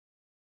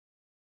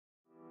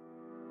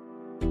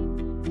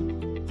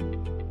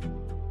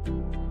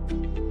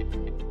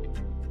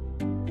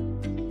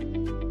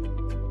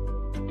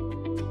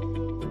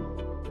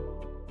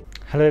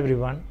Hello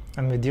everyone,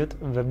 I'm Vidhyut,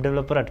 web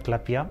developer at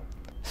Clappia.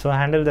 So I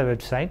handle the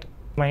website.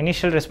 My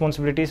initial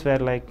responsibilities were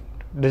like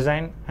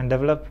design and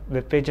develop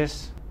web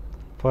pages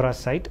for our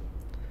site.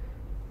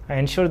 I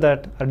ensure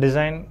that our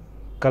design,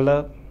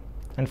 color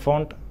and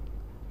font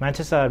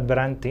matches our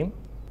brand theme,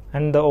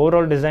 and the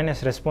overall design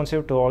is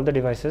responsive to all the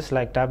devices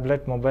like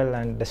tablet, mobile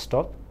and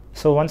desktop.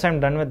 So once I'm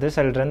done with this,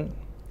 I'll run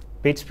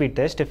page speed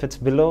test. If it's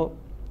below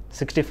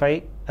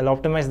 65, I'll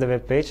optimize the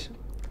web page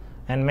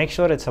and make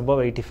sure it's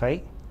above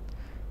 85.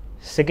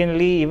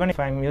 Secondly, even if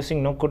I'm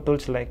using no-code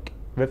tools like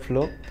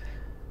webflow,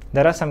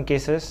 there are some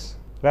cases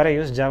where I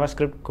use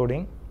JavaScript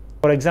coding.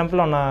 For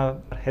example, on a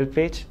help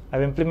page,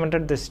 I've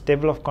implemented this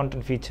table of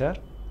content feature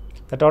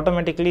that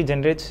automatically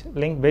generates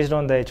link based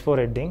on the H4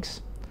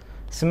 headings.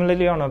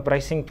 Similarly, on a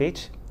pricing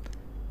page,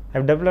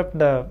 I've developed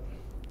the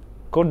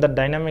code that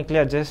dynamically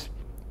adjusts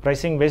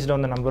pricing based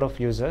on the number of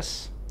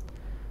users.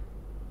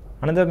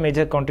 Another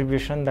major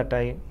contribution that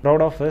I'm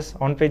proud of is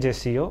on-page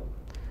SEO.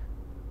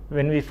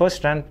 When we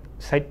first ran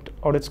site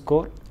audit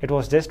score, it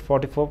was just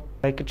 44.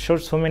 It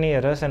showed so many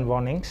errors and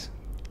warnings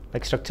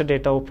like structured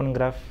data, open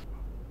graph,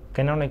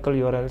 canonical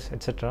URLs,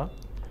 etc.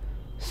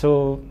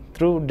 So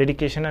through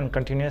dedication and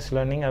continuous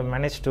learning, I've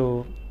managed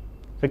to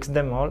fix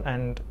them all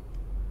and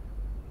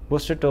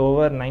boost it to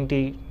over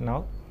 90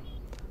 now.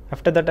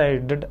 After that, I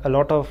did a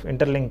lot of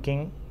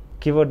interlinking,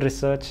 keyword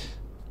research,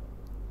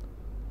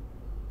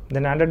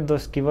 then added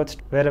those keywords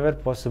wherever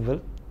possible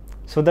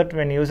so that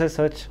when users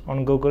search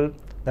on Google,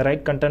 the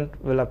right content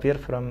will appear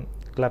from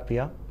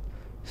Clappia.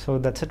 So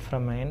that's it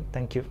from my end.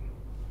 Thank you.